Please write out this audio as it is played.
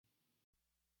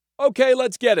Okay,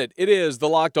 let's get it. It is the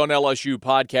Locked on LSU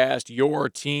podcast, your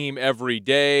team every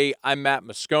day. I'm Matt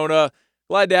Moscona.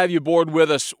 Glad to have you aboard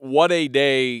with us. What a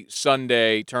day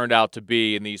Sunday turned out to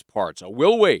be in these parts.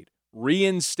 Will Wade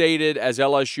reinstated as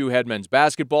LSU head men's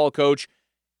basketball coach.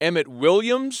 Emmett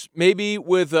Williams, maybe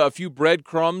with a few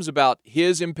breadcrumbs about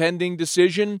his impending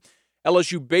decision.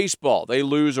 LSU baseball, they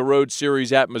lose a road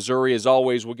series at Missouri. As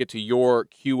always, we'll get to your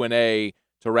Q&A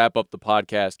to wrap up the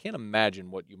podcast. Can't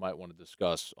imagine what you might want to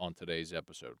discuss on today's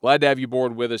episode. Glad to have you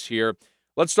aboard with us here.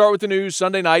 Let's start with the news.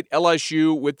 Sunday night,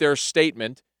 LSU with their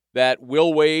statement that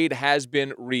Will Wade has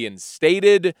been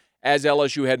reinstated as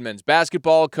LSU head men's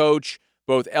basketball coach.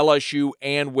 Both LSU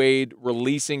and Wade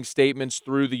releasing statements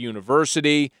through the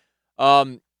university.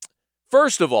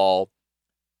 First of all,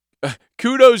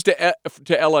 kudos to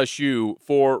LSU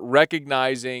for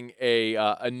recognizing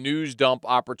a news dump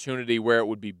opportunity where it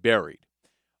would be buried.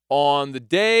 On the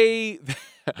day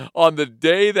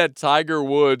that Tiger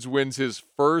Woods wins his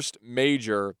first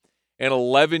major in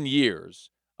 11 years,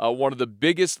 one of the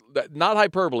biggest, not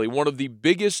hyperbole, one of the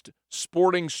biggest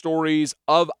sporting stories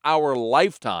of our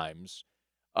lifetimes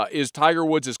is Tiger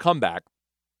Woods' comeback.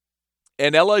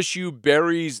 And LSU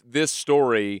buries this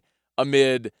story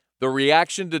amid the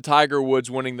reaction to Tiger Woods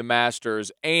winning the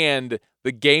Masters and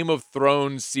the Game of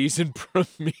Thrones season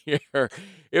premiere.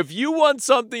 If you want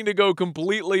something to go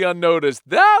completely unnoticed,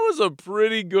 that was a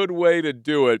pretty good way to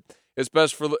do it,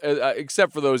 especially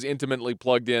except for those intimately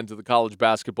plugged into the college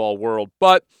basketball world.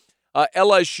 But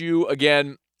LSU,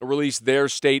 again, released their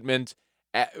statement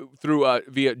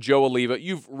via Joe Alleva.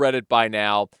 You've read it by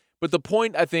now. But the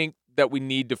point I think that we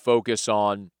need to focus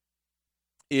on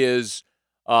is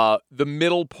the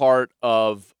middle part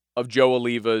of Joe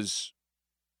Alleva's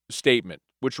statement,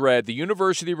 which read, "The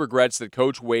university regrets that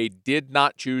Coach Wade did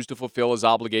not choose to fulfill his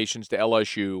obligations to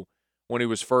LSU when he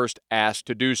was first asked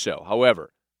to do so.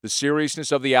 However, the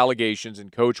seriousness of the allegations and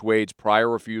Coach Wade's prior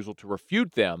refusal to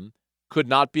refute them could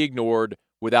not be ignored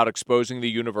without exposing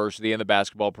the university and the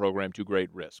basketball program to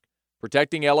great risk.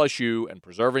 Protecting LSU and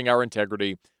preserving our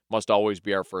integrity must always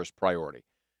be our first priority."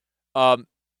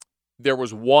 There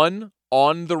was one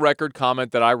on-the-record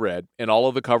comment that I read in all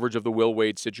of the coverage of the Will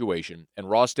Wade situation, and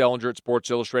Ross Dellinger at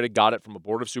Sports Illustrated got it from a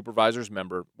Board of Supervisors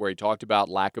member where he talked about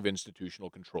lack of institutional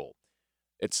control.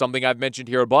 It's something I've mentioned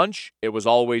here a bunch. It was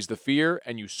always the fear,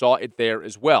 and you saw it there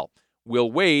as well.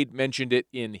 Will Wade mentioned it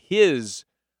in his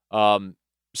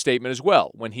statement as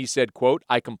well when he said, quote,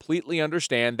 "I completely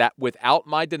understand that without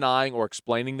my denying or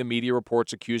explaining the media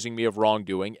reports accusing me of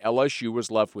wrongdoing, LSU was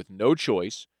left with no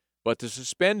choice but to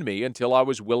suspend me until I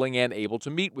was willing and able to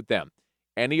meet with them.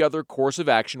 Any other course of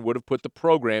action would have put the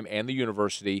program and the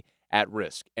university at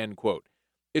risk," end quote.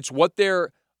 It's what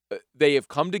they have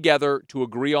come together to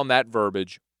agree on that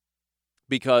verbiage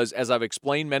because, as I've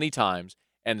explained many times,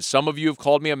 and some of you have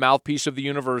called me a mouthpiece of the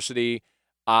university,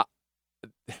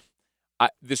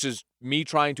 this is me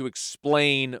trying to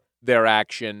explain their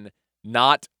action,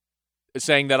 not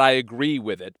saying that I agree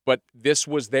with it, but this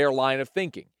was their line of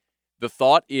thinking. The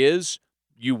thought is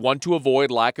you want to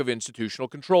avoid lack of institutional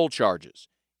control charges.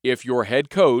 If your head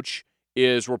coach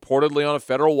is reportedly on a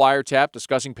federal wiretap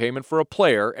discussing payment for a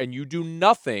player and you do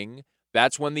nothing,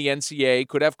 that's when the NCAA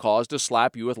could have cause to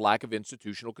slap you with lack of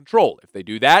institutional control. If they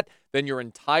do that, then your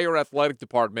entire athletic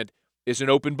department is an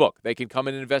open book. They can come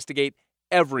in and investigate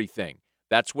everything.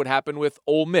 That's what happened with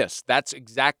Ole Miss. That's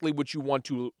exactly what you want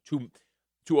to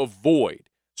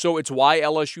avoid. So it's why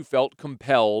LSU felt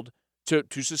compelled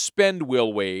to suspend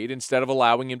Will Wade instead of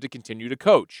allowing him to continue to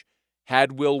coach.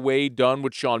 Had Will Wade done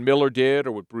what Sean Miller did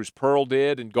or what Bruce Pearl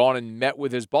did and gone and met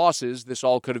with his bosses, this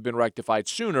all could have been rectified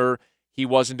sooner. He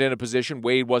wasn't in a position,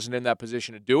 Wade wasn't in that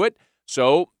position to do it,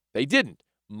 so they didn't.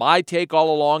 My take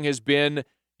all along has been,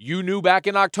 you knew back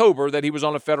in October that he was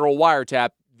on a federal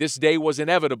wiretap. This day was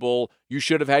inevitable. You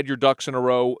should have had your ducks in a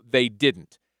row. They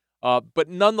didn't. But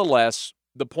nonetheless,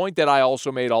 the point that I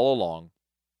also made all along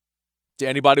to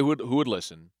anybody who would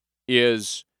listen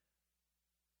is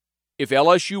if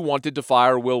LSU wanted to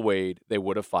fire Will Wade, they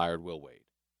would have fired Will Wade.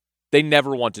 They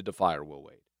never wanted to fire Will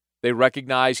Wade. They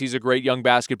recognize he's a great young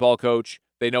basketball coach.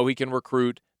 They know he can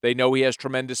recruit. They know he has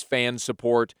tremendous fan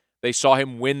support. They saw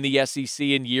him win the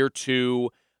SEC in year 2.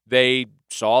 They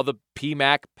saw the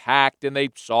PMAC packed, and they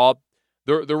saw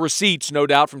the receipts, no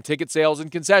doubt, from ticket sales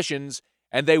and concessions,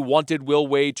 and they wanted Will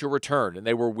Wade to return, and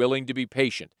they were willing to be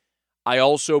patient. I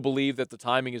also believe that the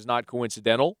timing is not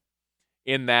coincidental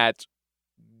in that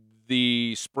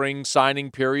the spring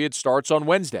signing period starts on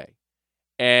Wednesday,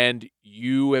 and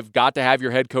you have got to have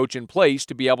your head coach in place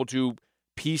to be able to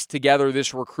piece together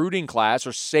this recruiting class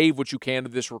or save what you can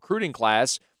of this recruiting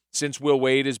class since Will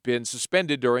Wade has been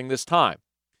suspended during this time.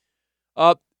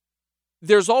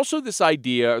 There's also this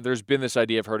idea, there's been this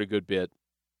idea, I've heard a good bit,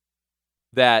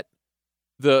 that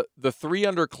the three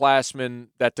underclassmen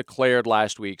that declared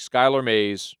last week, Skylar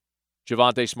Mays,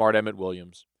 Javonte Smart, Emmett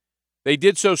Williams, they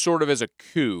did so sort of as a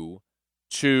coup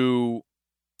to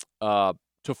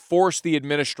force the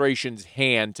administration's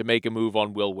hand to make a move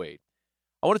on Will Wade.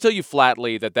 I want to tell you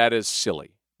flatly that is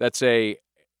silly. That's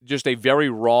just a very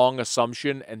wrong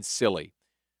assumption and silly.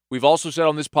 We've also said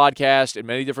on this podcast in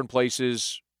many different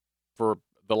places for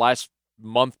the last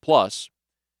month plus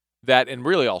that, and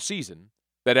really all season,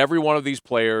 that every one of these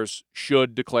players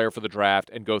should declare for the draft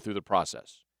and go through the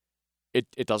process.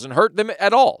 It doesn't hurt them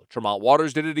at all. Tremont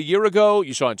Waters did it a year ago.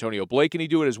 You saw Antonio Blakeney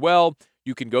do it as well.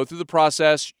 You can go through the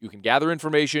process. You can gather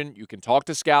information. You can talk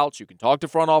to scouts. You can talk to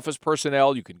front office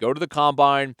personnel. You can go to the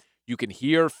combine. You can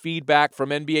hear feedback from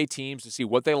NBA teams to see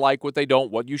what they like, what they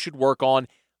don't, what you should work on.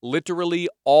 Literally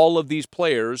all of these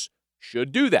players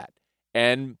should do that.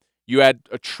 And you had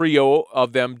a trio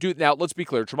of them do. Now, let's be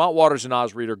clear. Tremont Waters and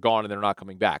Naz Reid are gone, and they're not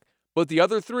coming back. But the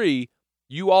other three,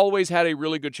 you always had a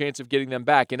really good chance of getting them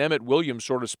back. And Emmett Williams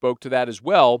sort of spoke to that as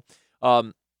well.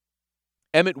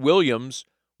 Emmett Williams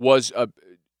was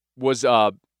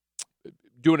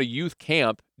doing a youth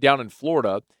camp down in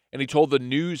Florida, and he told the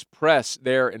news press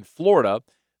there in Florida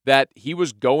that he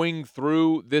was going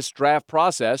through this draft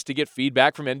process to get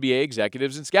feedback from NBA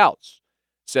executives and scouts.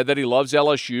 Said that he loves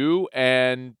LSU,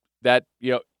 and that,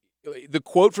 the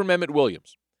quote from Emmett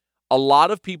Williams, a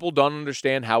lot of people don't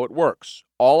understand how it works.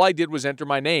 All I did was enter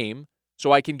my name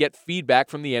so I can get feedback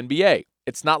from the NBA.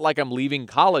 It's not like I'm leaving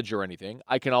college or anything.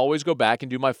 I can always go back and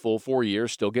do my full 4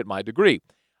 years, still get my degree.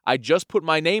 I just put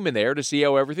my name in there to see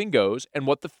how everything goes and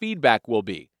what the feedback will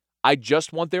be. I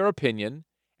just want their opinion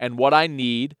and what I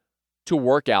need to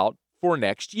work out for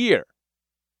next year.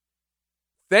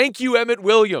 Thank you, Emmett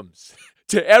Williams.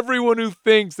 To everyone who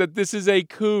thinks that this is a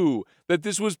coup, that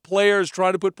this was players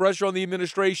trying to put pressure on the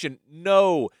administration.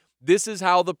 No, this is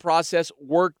how the process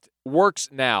works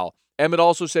now. Emmett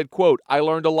also said, quote, I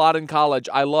learned a lot in college.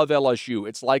 I love LSU.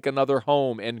 It's like another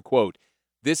home, end quote.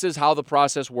 This is how the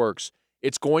process works.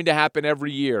 It's going to happen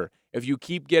every year. If you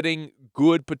keep getting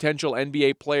good potential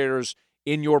NBA players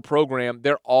in your program,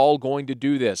 they're all going to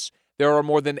do this. There are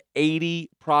more than 80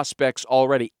 prospects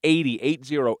already, 80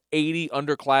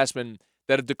 underclassmen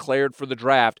that have declared for the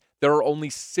draft. There are only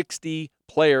 60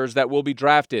 players that will be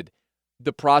drafted.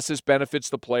 The process benefits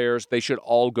the players. They should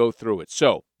all go through it.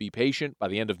 So be patient. By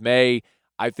the end of May,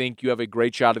 I think you have a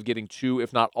great shot of getting two,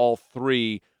 if not all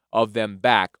three of them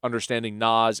back, understanding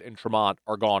Naz and Tremont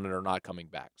are gone and are not coming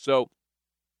back. So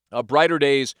brighter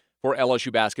days for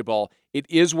LSU basketball. It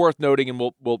is worth noting, and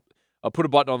we'll put a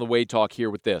button on the Wade talk here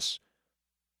with this,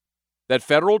 that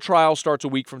federal trial starts a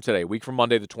week from today, a week from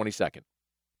Monday the 22nd.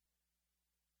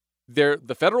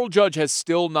 The federal judge has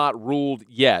still not ruled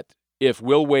yet if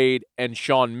Will Wade and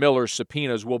Sean Miller's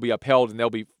subpoenas will be upheld and they'll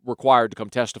be required to come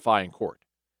testify in court.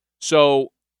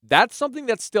 So that's something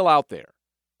that's still out there.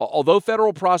 Although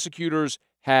federal prosecutors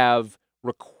have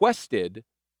requested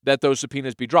that those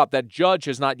subpoenas be dropped, that judge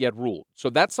has not yet ruled. So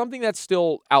that's something that's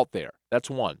still out there. That's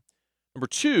one. Number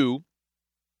two,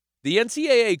 the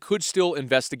NCAA could still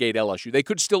investigate LSU. They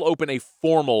could still open a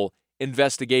formal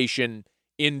investigation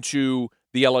into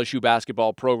the LSU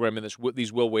basketball program and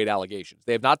these Will Wade allegations.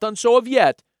 They have not done so of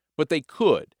yet, but they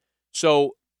could.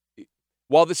 So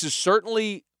while this is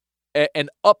certainly an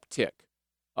uptick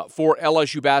for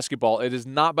LSU basketball, it is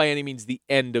not by any means the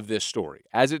end of this story.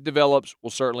 As it develops,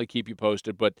 we'll certainly keep you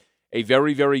posted, but a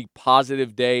very, very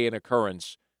positive day and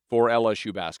occurrence for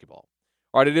LSU basketball.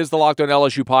 All right, it is the Locked On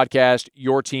LSU podcast,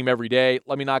 your team every day.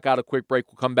 Let me knock out a quick break.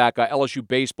 We'll come back. LSU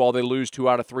baseball, they lose 2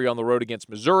 out of 3 on the road against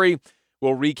Missouri.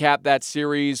 We'll recap that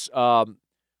series,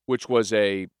 which was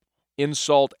a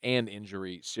insult and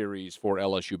injury series for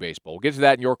LSU baseball. We'll get to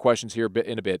that and your questions here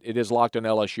in a bit. It is Locked On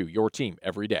LSU, your team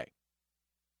every day.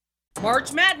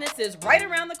 March Madness is right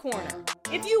around the corner.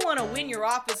 If you want to win your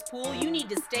office pool, you need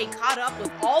to stay caught up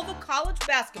with all the college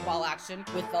basketball action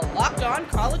with the Locked On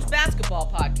College Basketball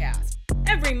Podcast.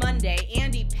 Every Monday,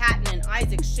 Andy Patton and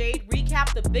Isaac Shade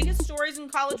recap the biggest stories in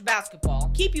college basketball,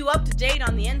 keep you up to date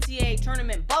on the NCAA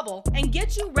tournament bubble, and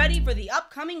get you ready for the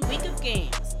upcoming week of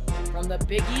games. From the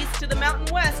Big East to the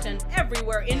Mountain West and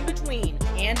everywhere in between,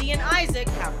 Andy and Isaac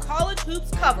have college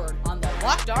hoops covered on the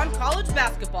Locked On College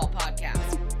Basketball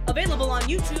Podcast. Available on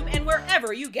YouTube and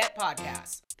wherever you get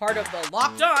podcasts. Part of the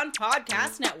Locked On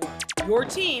Podcast Network. Your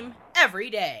team every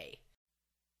day.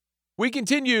 We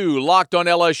continue Locked On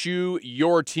LSU,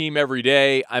 your team every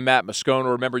day. I'm Matt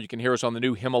Moscona. Remember, you can hear us on the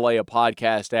new Himalaya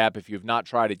podcast app if you've not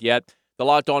tried it yet. The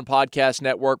Locked On Podcast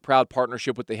Network, proud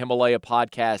partnership with the Himalaya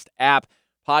podcast app.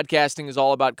 Podcasting is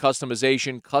all about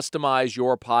customization. Customize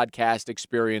your podcast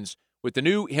experience with the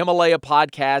new Himalaya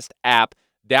Podcast app.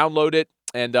 Download it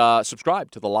and subscribe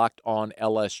to the Locked On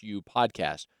LSU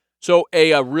podcast. So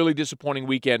a really disappointing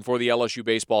weekend for the LSU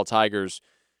baseball Tigers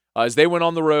as they went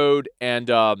on the road and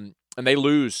they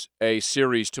lose a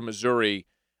series to Missouri,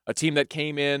 a team that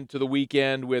came into the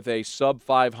weekend with a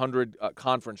sub-500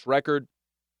 conference record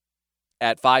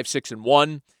at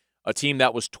 5-6-1. A team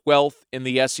that was 12th in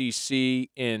the SEC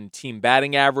in team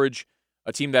batting average,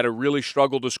 a team that had really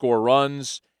struggled to score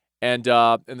runs, and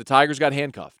the Tigers got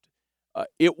handcuffed.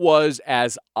 It was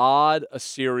as odd a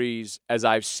series as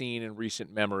I've seen in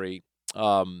recent memory.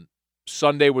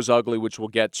 Sunday was ugly, which we'll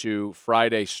get to.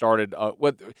 Friday started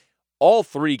with all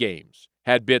three games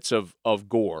had bits of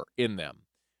gore in them.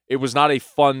 It was not a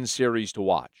fun series to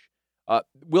watch.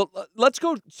 Let's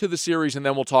go to the series, and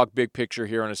then we'll talk big picture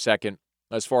here in a second,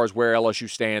 as far as where LSU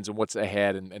stands and what's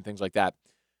ahead and things like that.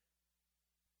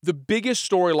 The biggest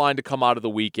storyline to come out of the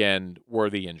weekend were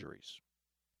the injuries.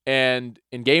 And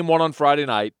in game one on Friday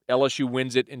night, LSU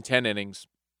wins it in 10 innings,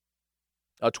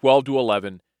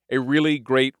 12-11, a really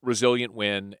great, resilient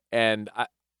win. And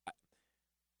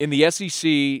in the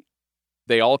SEC,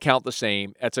 they all count the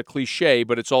same. That's a cliche,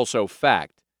 but it's also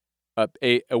fact.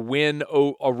 A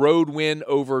road win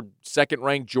over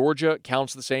second-ranked Georgia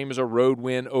counts the same as a road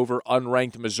win over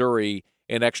unranked Missouri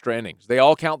in extra innings. They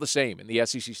all count the same in the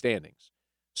SEC standings.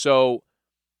 So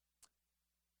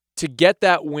to get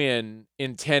that win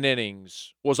in 10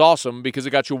 innings was awesome because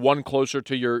it got you one closer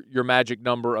to your magic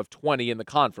number of 20 in the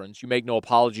conference. You make no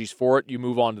apologies for it. You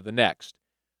move on to the next.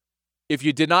 If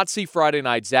you did not see Friday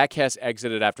night, Zach Hess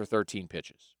exited after 13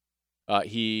 pitches.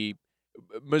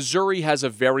 Missouri has a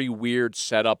very weird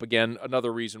setup. Again,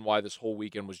 another reason why this whole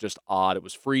weekend was just odd. It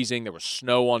was freezing. There was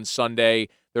snow on Sunday.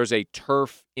 There's a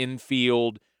turf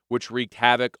infield, which wreaked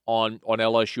havoc on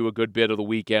LSU a good bit of the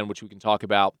weekend, which we can talk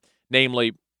about,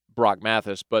 namely Brock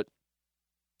Mathis. But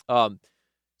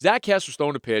Zach Hess was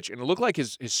throwing a pitch, and it looked like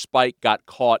his spike got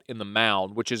caught in the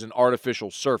mound, which is an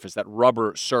artificial surface, that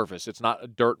rubber surface. It's not a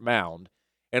dirt mound.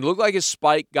 And it looked like his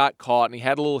spike got caught, and he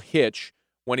had a little hitch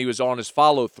when he was on his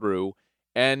follow-through,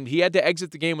 and he had to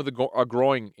exit the game with a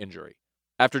groin injury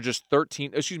after just he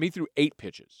threw 8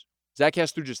 pitches. Zach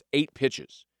Hess threw just 8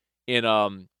 pitches in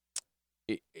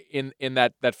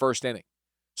that first inning.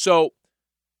 So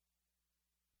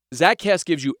Zach Hess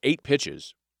gives you 8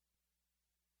 pitches,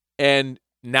 and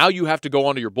now you have to go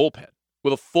onto your bullpen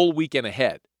with a full weekend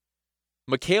ahead.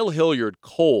 Mikhail Hilliard,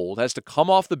 cold, has to come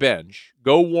off the bench,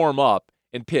 go warm up,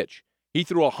 and pitch. He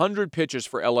threw 100 pitches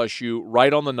for LSU,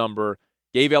 right on the number,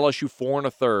 gave LSU 4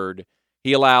 1/3.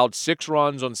 He allowed 6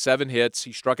 runs on 7 hits.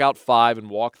 He struck out 5 and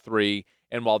walked 3.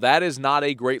 And while that is not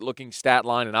a great-looking stat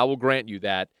line, and I will grant you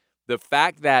that, the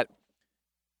fact that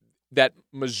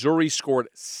Missouri scored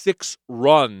 6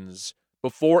 runs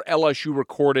before LSU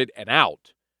recorded an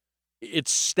out,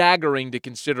 it's staggering to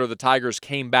consider the Tigers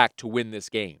came back to win this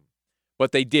game.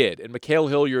 But they did. And Mikhail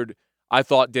Hilliard, I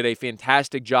thought, did a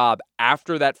fantastic job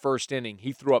after that first inning.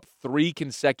 He threw up 3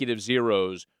 consecutive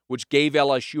zeros, which gave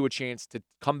LSU a chance to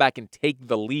come back and take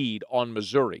the lead on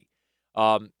Missouri.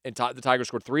 And the Tigers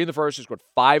scored 3 in the first, they scored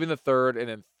 5 in the third, and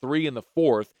then 3 in the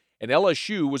fourth. And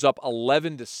LSU was up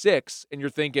 11-6, and you're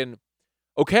thinking,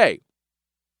 okay,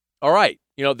 all right.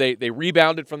 You know, they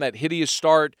rebounded from that hideous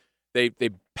start. They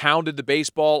pounded the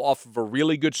baseball off of a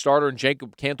really good starter in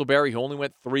Jacob Cantleberry, who only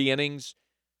went 3 innings.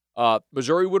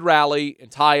 Missouri would rally and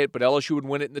tie it, but LSU would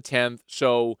win it in the 10th.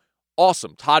 So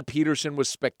awesome. Todd Peterson was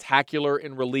spectacular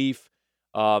in relief.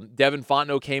 Devin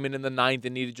Fontenot came in the 9th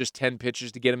and needed just 10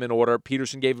 pitches to get him in order.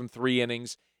 Peterson gave him 3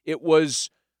 innings. It was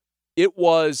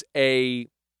a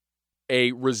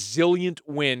resilient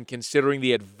win considering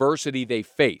the adversity they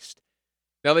faced.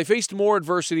 Now, they faced more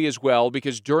adversity as well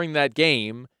because during that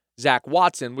game, Zach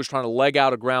Watson was trying to leg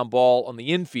out a ground ball on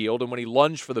the infield, and when he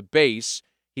lunged for the base,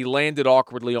 he landed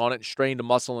awkwardly on it and strained a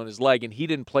muscle in his leg, and he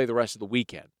didn't play the rest of the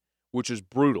weekend, which was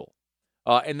brutal.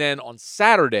 And then on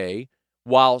Saturday,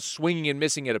 while swinging and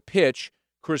missing at a pitch,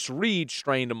 Chris Reed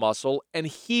strained a muscle, and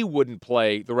he wouldn't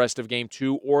play the rest of Game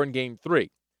 2 or in Game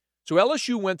 3. So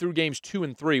LSU went through Games 2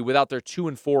 and 3 without their 2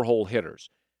 and 4 hole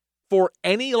hitters. For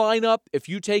any lineup, if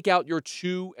you take out your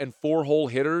 2 and 4 hole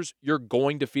hitters, you're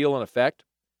going to feel an effect.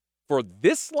 For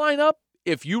this lineup,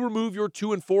 if you remove your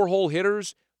 2 and 4 hole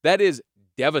hitters, that is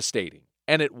devastating,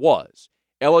 and it was.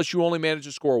 LSU only managed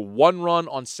to score 1 run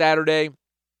on Saturday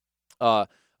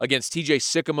against TJ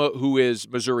Sikkema, who is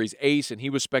Missouri's ace, and he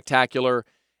was spectacular.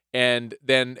 And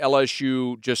then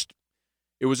LSU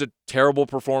it was a terrible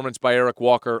performance by Eric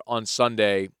Walker on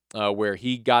Sunday where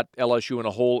he got LSU in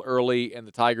a hole early, and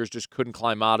the Tigers just couldn't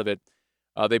climb out of it.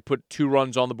 They put 2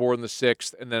 runs on the board in the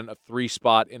 6th and then a 3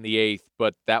 spot in the 8th,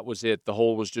 but that was it. The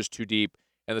hole was just too deep,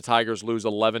 and the Tigers lose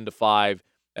 11-5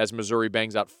 as Missouri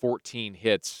bangs out 14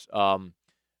 hits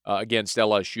against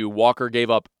LSU. Walker gave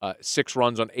up 6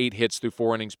 runs on 8 hits through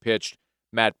 4 innings pitched.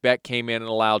 Matt Beck came in and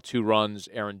allowed 2 runs.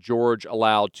 Aaron George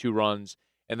allowed 2 runs.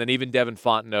 And then even Devin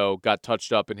Fontenot got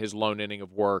touched up in his lone inning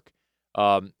of work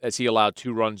as he allowed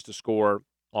 2 runs to score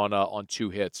on 2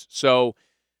 hits. So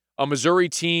a Missouri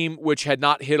team which had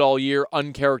not hit all year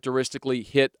uncharacteristically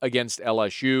hit against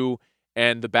LSU,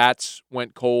 and the bats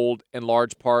went cold in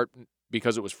large part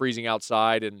because it was freezing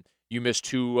outside and you missed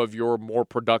 2 of your more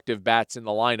productive bats in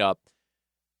the lineup.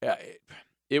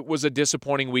 It was a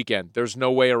disappointing weekend. There's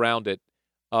no way around it.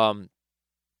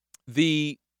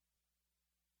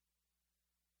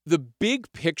 The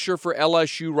big picture for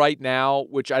LSU right now,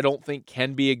 which I don't think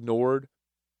can be ignored,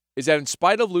 is that in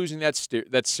spite of losing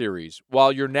that series,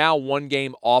 while you're now 1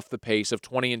 game off the pace of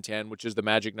 20-10, which is the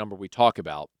magic number we talk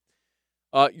about,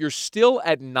 you're still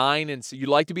at 9 you'd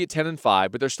like to be at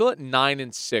 10-5, but they're still at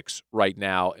 9-6 right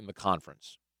now in the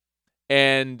conference,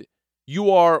 and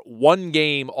you are 1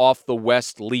 game off the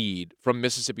West lead from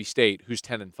Mississippi State, who's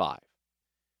 10-5,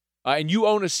 and you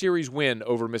own a series win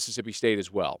over Mississippi State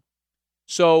as well.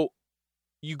 So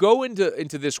you go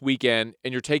into this weekend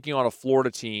and you're taking on a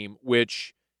Florida team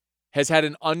which has had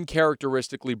an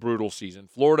uncharacteristically brutal season.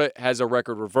 Florida has a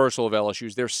record reversal of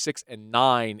LSU's. They're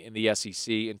 6-9 in the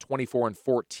SEC and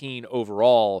 24-14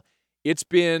 overall. It's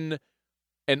been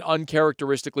an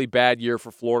uncharacteristically bad year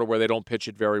for Florida where they don't pitch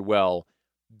it very well.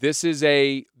 This is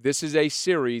a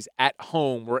series at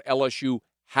home where LSU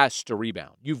has to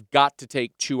rebound. You've got to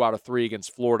take 2 out of 3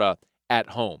 against Florida at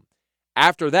home.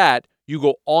 After that, you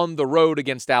go on the road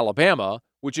against Alabama,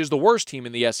 which is the worst team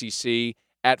in the SEC,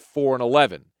 at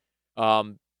 4-11.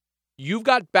 You've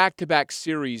got back-to-back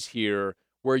series here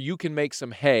where you can make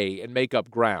some hay and make up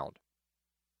ground.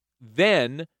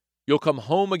 Then you'll come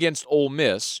home against Ole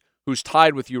Miss, who's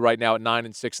tied with you right now at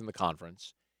 9-6 in the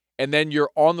conference. And then you're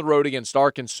on the road against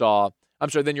Arkansas.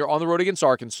 Then you're on the road against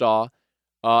Arkansas,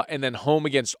 and then home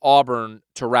against Auburn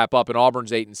to wrap up. And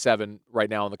Auburn's 8-7 right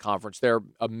now in the conference. They're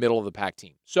a middle-of-the-pack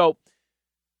team. So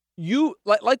you,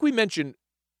 like we mentioned,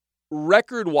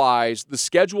 record-wise, the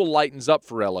schedule lightens up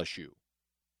for LSU.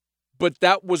 But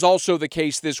that was also the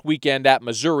case this weekend at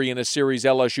Missouri in a series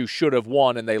LSU should have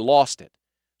won, and they lost it.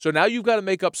 So now you've got to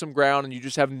make up some ground, and you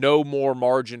just have no more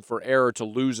margin for error to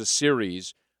lose a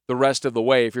series the rest of the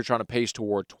way if you're trying to pace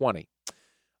toward 20.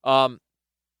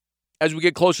 As we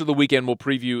get closer to the weekend, we'll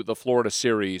preview the Florida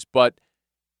series, but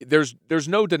there's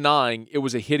no denying it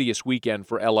was a hideous weekend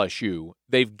for LSU.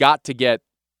 They've got to get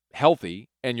healthy,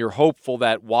 and you're hopeful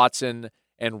that Watson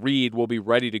and Reed will be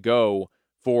ready to go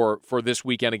for this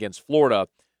weekend against Florida.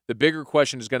 The bigger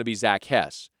question is going to be Zach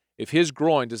Hess. If his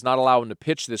groin does not allow him to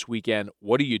pitch this weekend,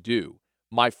 what do you do?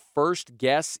 My first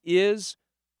guess is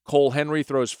Cole Henry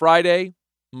throws Friday,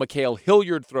 Mikhail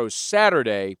Hilliard throws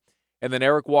Saturday, and then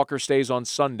Eric Walker stays on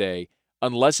Sunday,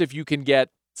 unless if you can get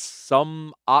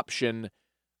some option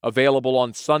available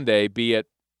on Sunday, be it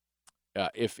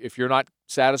if you're not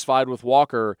satisfied with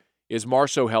Walker, is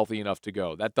Marceau healthy enough to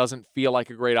go? That doesn't feel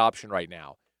like a great option right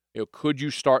now. Could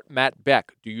you start Matt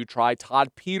Beck? Do you try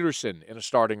Todd Peterson in a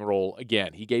starting role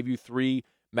again? He gave you 3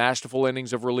 masterful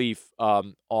innings of relief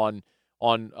on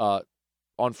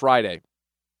Friday.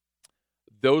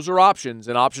 Those are options,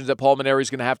 and options that Paul Mainieri is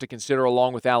going to have to consider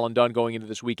along with Alan Dunn going into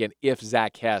this weekend if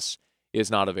Zach Hess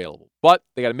is not available. But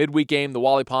they got a midweek game, the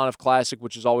Wally Pontiff Classic,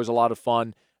 which is always a lot of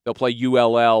fun. They'll play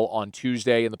ULL on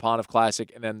Tuesday in the Pontiff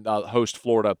Classic and then host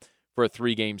Florida for a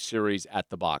 3-game series at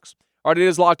the Box. All right, it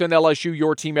is Locked On LSU,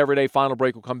 your team every day. Final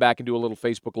break. We'll come back and do a little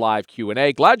Facebook Live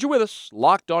Q&A. Glad you're with us.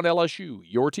 Locked On LSU,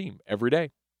 your team every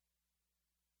day.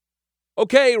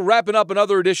 Okay, wrapping up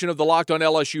another edition of the Locked On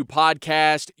LSU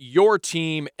podcast, your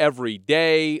team every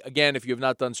day. Again, if you have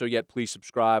not done so yet, please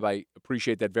subscribe. I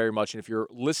appreciate that very much. And if you're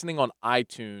listening on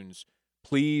iTunes,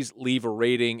 please leave a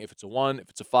rating. If it's a 1, if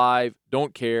it's a 5,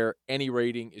 don't care. Any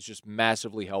rating is just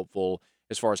massively helpful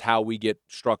as far as how we get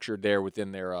structured there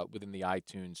within the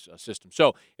iTunes system.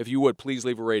 So if you would, please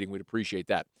leave a rating. We'd appreciate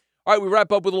that. All right, we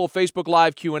wrap up with a little Facebook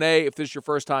Live Q&A. If this is your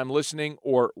first time listening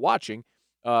or watching,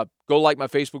 go like my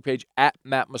Facebook page at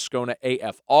Matt Moscona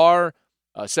AFR.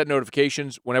 Set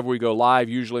notifications whenever we go live,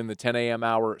 usually in the 10 a.m.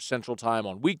 hour Central Time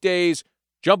on weekdays.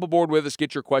 Jump aboard with us,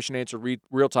 get your question answered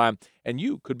real time, and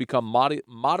you could become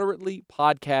moderately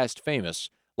podcast famous,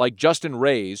 like Justin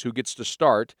Reyes, who gets to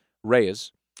start,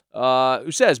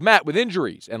 who says, Matt, with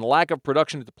injuries and lack of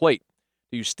production at the plate,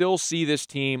 do you still see this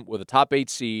team with a top 8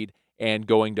 seed and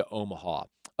going to Omaha?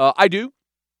 I do.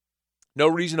 No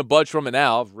reason to budge from it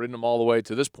now. I've ridden them all the way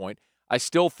to this point. I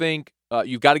still think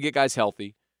you've got to get guys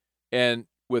healthy. And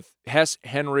with Hess,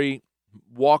 Henry,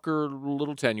 Walker, a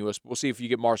little tenuous. We'll see if you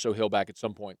get Marceau Hill back at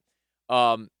some point.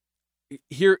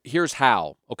 Here's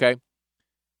how, okay?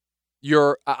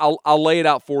 I'll lay it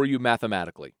out for you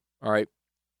mathematically, all right?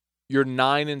 You're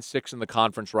 9-6 in the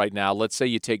conference right now. Let's say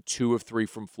you take 2 of 3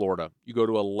 from Florida. You go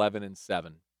to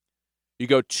 11-7. You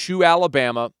go to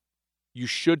Alabama. You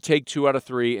should take 2 out of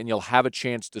 3, and you'll have a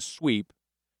chance to sweep.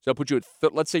 So I'll put you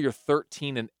at, let's say you're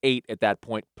 13-8 at that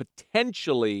point,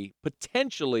 potentially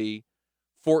 14-7,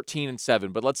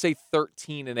 but let's say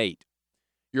 13-8.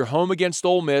 You're home against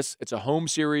Ole Miss. It's a home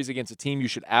series against a team you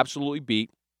should absolutely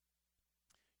beat.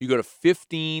 You go to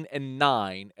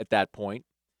 15-9 at that point,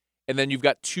 and then you've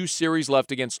got 2 series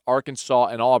left against Arkansas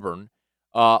and Auburn.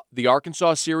 The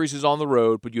Arkansas series is on the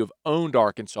road, but you have owned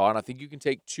Arkansas, and I think you can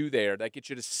take 2 there. That gets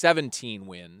you to 17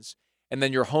 wins, and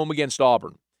then you're home against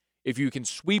Auburn. If you can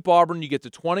sweep Auburn, you get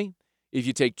to 20. If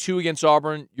you take 2 against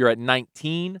Auburn, you're at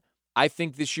 19. I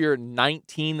think this year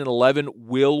 19-11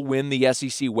 will win the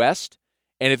SEC West.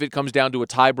 And if it comes down to a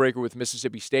tiebreaker with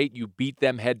Mississippi State, you beat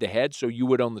them head-to-head, so you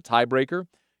would own the tiebreaker.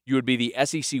 You would be the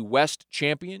SEC West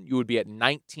champion. You would be at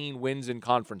 19 wins in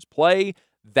conference play.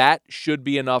 That should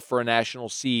be enough for a national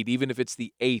seed, even if it's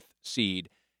the 8th seed.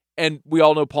 And we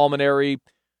all know Pulmonary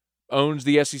owns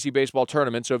the SEC baseball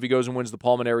tournament, so if he goes and wins the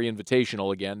Pulmonary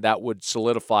Invitational again, that would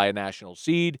solidify a national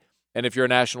seed. And if you're a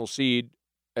national seed,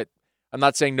 I'm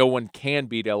not saying no one can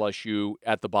beat LSU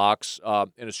at the box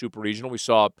in a super regional. We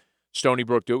saw Stony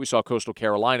Brook do it. We saw Coastal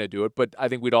Carolina do it. But I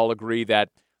think we'd all agree that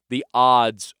the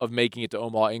odds of making it to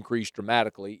Omaha increase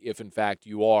dramatically if, in fact,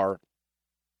 you are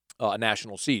a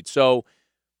national seed. So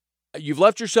you've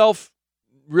left yourself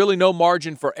really no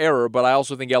margin for error, but I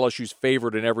also think LSU's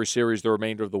favored in every series the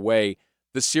remainder of the way.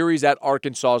 The series at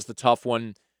Arkansas is the tough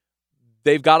one.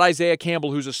 They've got Isaiah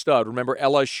Campbell, who's a stud. Remember,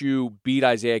 LSU beat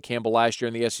Isaiah Campbell last year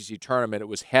in the SEC tournament. It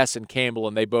was Hess and Campbell,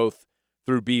 and they both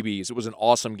threw BBs. It was an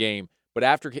awesome game. But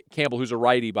after Campbell, who's a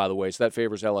righty, by the way, so that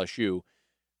favors LSU,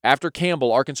 after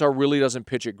Campbell, Arkansas really doesn't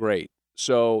pitch it great.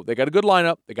 So they got a good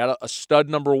lineup. They got a stud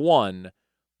number 1,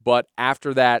 but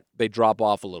after that, they drop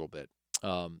off a little bit.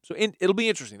 It'll be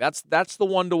interesting. That's the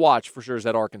one to watch for sure, is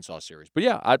that Arkansas series. But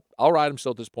yeah, I'll ride them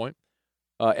still at this point.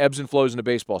 Ebbs and flows in the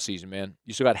baseball season, man.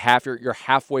 You still got you're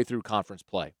halfway through conference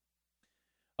play.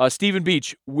 Stephen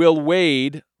Beach, Will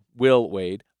Wade,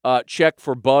 check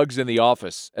for bugs in the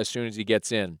office as soon as he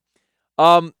gets in.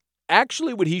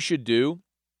 Actually, what he should do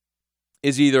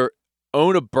is either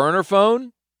own a burner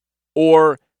phone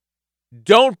or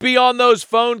don't be on those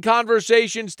phone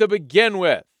conversations to begin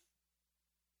with.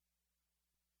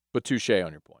 But touche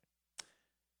on your point.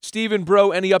 Steven,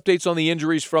 bro, any updates on the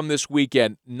injuries from this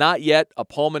weekend? Not yet. A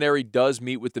Pulmonary does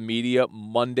meet with the media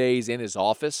Mondays in his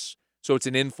office. So it's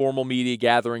an informal media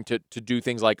gathering to do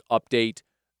things like update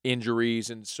injuries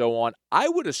and so on. I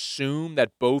would assume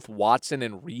that both Watson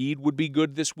and Reed would be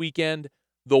good this weekend.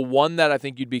 The one that I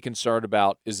think you'd be concerned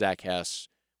about is Zach Hess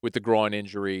with the groin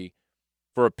injury.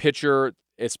 For a pitcher,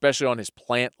 especially on his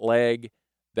plant leg,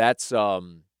 that's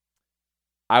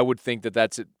I would think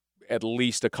that's at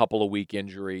least a couple of week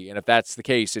injury. And if that's the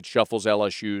case, it shuffles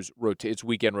LSU's its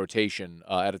weekend rotation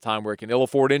at a time where it can ill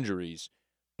afford injuries.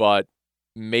 But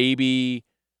maybe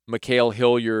Mikhail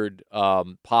Hilliard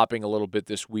popping a little bit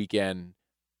this weekend,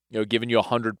 giving you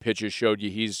 100 pitches, showed you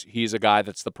he's a guy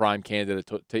that's the prime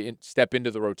candidate to step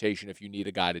into the rotation if you need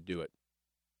a guy to do it.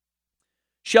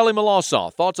 Shelly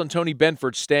Melanson, thoughts on Tony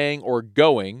Benford staying or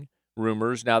going?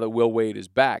 Rumors now that Will Wade is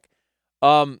back.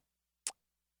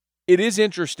 It is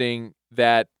interesting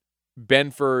that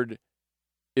Benford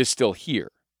is still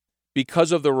here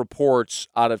because of the reports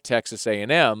out of Texas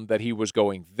A&M that he was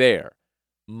going there.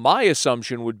 My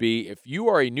assumption would be if you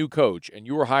are a new coach and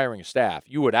you are hiring a staff,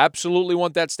 you would absolutely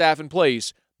want that staff in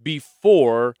place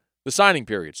before the signing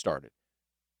period started.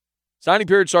 Signing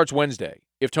period starts Wednesday.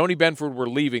 If Tony Benford were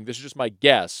leaving, this is just my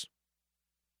guess,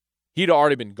 he'd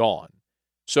already been gone.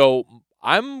 So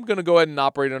I'm going to go ahead and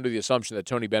operate under the assumption that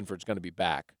Tony Benford's going to be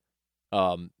back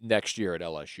next year at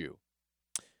LSU.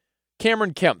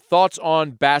 Cameron Kemp, thoughts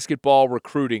on basketball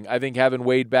recruiting? I think having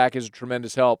Wade back is a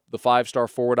tremendous help. The 5-star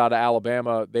forward out of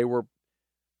Alabama, they were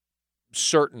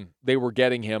certain they were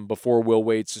getting him before Will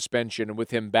Wade's suspension. And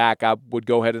with him back, I would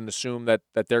go ahead and assume that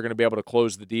they're going to be able to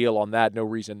close the deal on that. No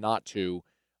reason not to.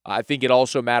 I think it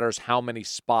also matters how many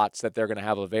spots that they're going to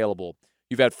have available.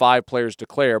 You've had 5 players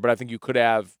declare, but I think you could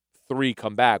have 3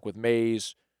 come back with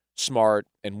Mays, Smart,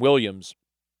 and Williams.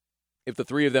 If the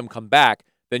 3 of them come back,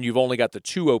 then you've only got the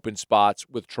 2 open spots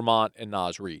with Tremont and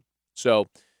Naz Reid. So,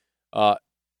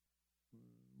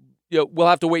 we'll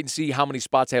have to wait and see how many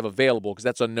spots they have available because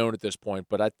that's unknown at this point,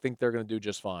 but I think they're going to do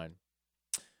just fine.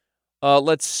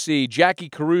 Let's see. Jackie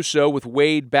Caruso with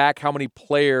Wade back. How many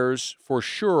players for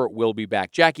sure will be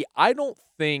back? Jackie, I don't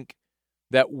think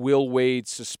that Will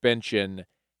Wade's suspension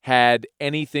had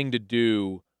anything to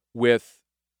do with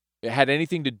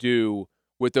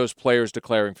those players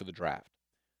declaring for the draft.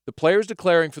 The players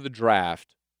declaring for the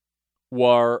draft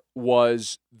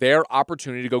was their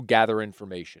opportunity to go gather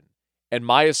information. And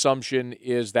my assumption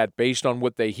is that based on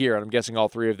what they hear, and I'm guessing all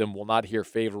three of them will not hear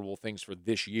favorable things for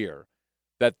this year,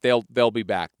 that they'll be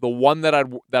back. The one that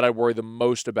I worry the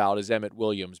most about is Emmett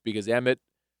Williams, because Emmett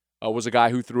was a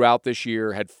guy who throughout this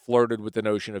year had flirted with the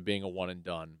notion of being a one and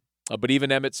done. But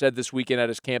even Emmett said this weekend at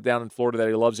his camp down in Florida that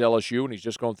he loves LSU and he's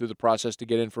just going through the process to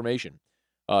get information.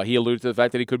 He alluded to the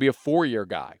fact that he could be a 4-year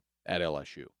guy at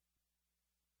LSU.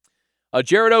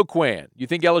 Jared O'Quan, you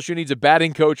think LSU needs a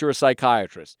batting coach or a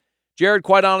psychiatrist? Jared,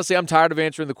 quite honestly, I'm tired of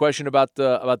answering the question about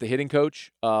the hitting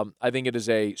coach. I think it is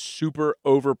a super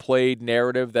overplayed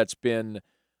narrative that's been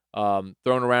thrown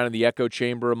around in the echo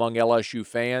chamber among LSU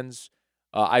fans.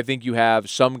 I think you have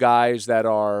some guys that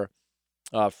are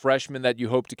freshmen that you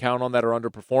hope to count on that are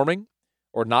underperforming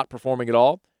or not performing at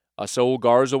all. Saul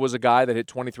Garza was a guy that hit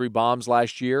 23 bombs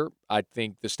last year. I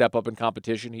think the step up in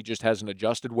competition, he just hasn't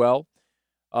adjusted well.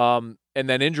 And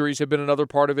then injuries have been another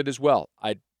part of it as well.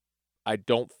 I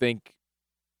don't think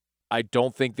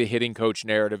the hitting coach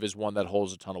narrative is one that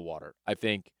holds a ton of water. I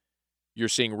think you're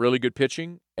seeing really good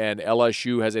pitching, and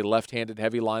LSU has a left-handed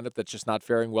heavy lineup that's just not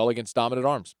faring well against dominant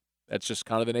arms. That's just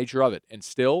kind of the nature of it. And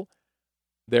still,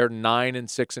 they're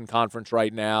 9-6 in conference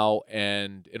right now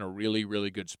and in a really, really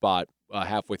good spot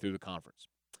halfway through the conference.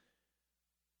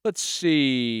 Let's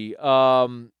see.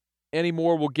 Any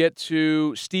more we'll get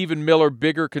to? Stephen Miller,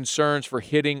 bigger concerns for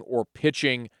hitting or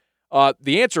pitching?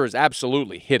 The answer is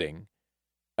absolutely hitting.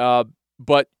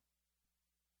 But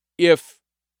if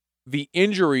the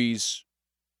injuries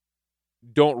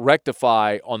don't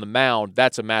rectify on the mound,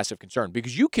 that's a massive concern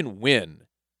because you can win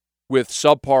with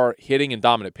subpar hitting and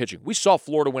dominant pitching. We saw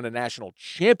Florida win a national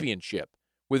championship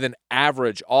with an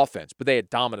average offense, but they had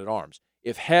dominant arms.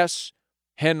 If Hess,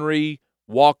 Henry,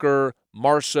 Walker,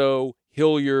 Marceau,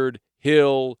 Hilliard,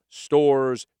 Hill,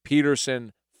 Storrs,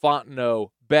 Peterson,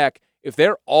 Fontenot, Beck, if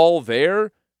they're all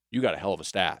there, you got a hell of a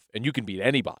staff, and you can beat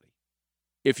anybody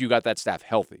if you got that staff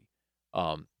healthy.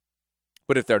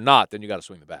 But if they're not, then you got to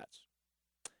swing the bats.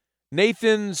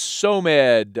 Nathan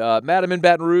Somed, Matt, I'm in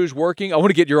Baton Rouge working. I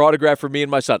want to get your autograph for me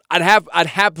and my son. I'd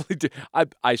happily do.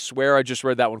 I swear I just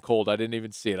read that one cold. I didn't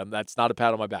even see it. That's not a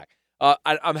pat on my back.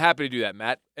 I'm happy to do that,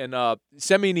 Matt. And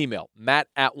send me an email,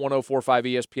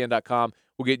 matt@1045espn.com.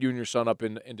 We'll get you and your son up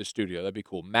into studio. That'd be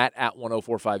cool.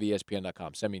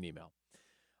 matt@1045espn.com. Send me an email.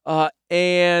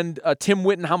 And Tim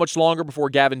Witten, how much longer before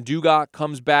Gavin Dugas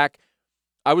comes back?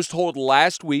 I was told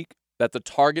last week that the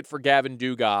target for Gavin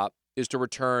Dugas is to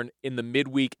return in the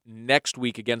midweek next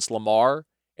week against Lamar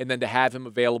and then to have him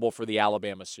available for the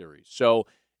Alabama series. So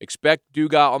expect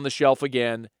Dugas on the shelf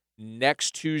again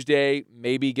next Tuesday,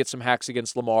 maybe get some hacks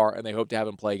against Lamar, and they hope to have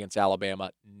him play against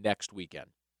Alabama next weekend.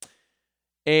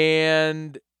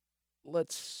 And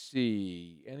let's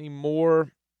see, any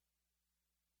more?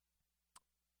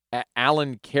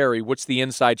 Alan Carey, what's the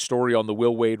inside story on the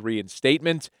Will Wade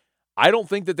reinstatement? I don't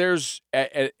think that there's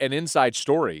an inside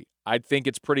story. I think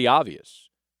it's pretty obvious.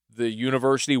 The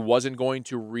university wasn't going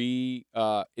to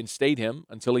reinstate him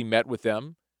until he met with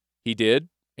them. He did,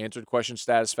 answered questions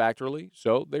satisfactorily,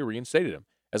 so they reinstated him.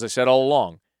 As I said all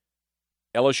along,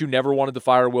 LSU never wanted to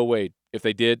fire Will Wade. If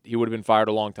they did, he would have been fired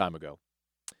a long time ago.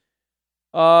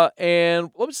 And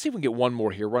let's see if we can get one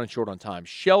more here. Running short on time.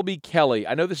 Shelby Kelly,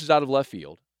 I know this is out of left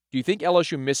field. Do you think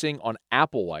LSU missing on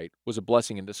Applewhite was a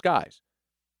blessing in disguise?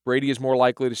 Brady is more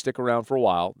likely to stick around for a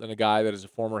while than a guy that is a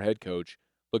former head coach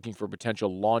looking for a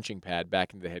potential launching pad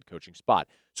back into the head coaching spot.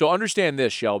 So understand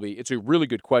this, Shelby. It's a really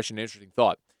good question, interesting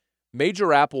thought. Major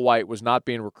Applewhite was not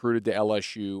being recruited to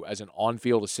LSU as an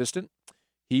on-field assistant.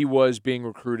 He was being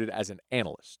recruited as an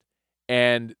analyst.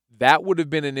 And that would have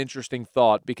been an interesting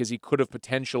thought because he could have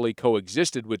potentially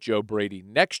coexisted with Joe Brady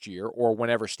next year or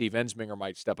whenever Steve Ensminger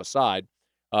might step aside.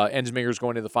 Ensminger's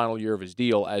going into the final year of his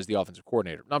deal as the offensive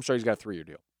coordinator. No, I'm sorry, he's got a 3-year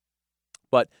deal.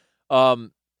 But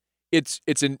it's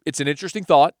an interesting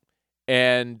thought,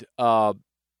 and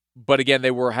but again,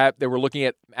 they were looking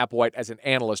at Applewhite as an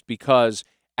analyst because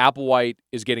Applewhite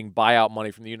is getting buyout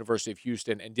money from the University of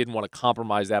Houston and didn't want to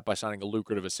compromise that by signing a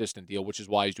lucrative assistant deal, which is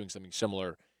why he's doing something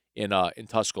similar in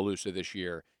Tuscaloosa this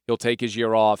year. He'll take his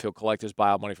year off, he'll collect his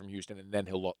buyout money from Houston, and then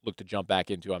he'll look to jump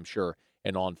back into, I'm sure,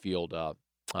 an on-field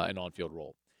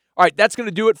role. All right, that's going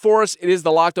to do it for us. It is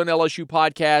the Locked on LSU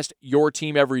podcast, your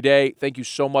team every day. Thank you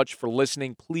so much for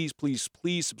listening. Please, please,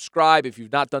 please subscribe if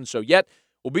you've not done so yet.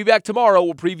 We'll be back tomorrow.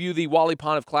 We'll preview the Wally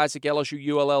Pontiff Classic, LSU,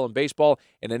 ULL, and baseball,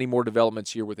 and any more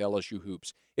developments here with LSU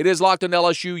Hoops. It is Locked on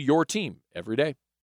LSU, your team every day.